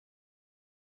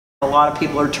A lot of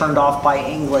people are turned off by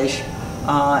English,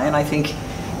 and I think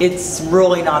it's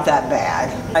really not that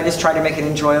bad. I just try to make it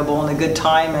enjoyable and a good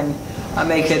time, and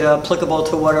make it applicable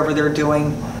to whatever they're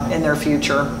doing in their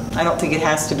future. I don't think it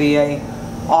has to be an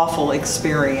awful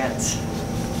experience.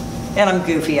 And I'm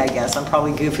goofy, I guess. I'm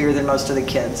probably goofier than most of the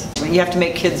kids. You have to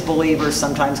make kids believers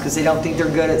sometimes because they don't think they're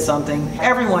good at something.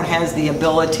 Everyone has the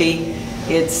ability.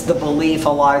 It's the belief a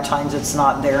lot of times it's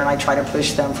not there, and I try to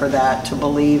push them for that, to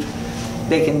believe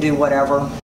they can do whatever.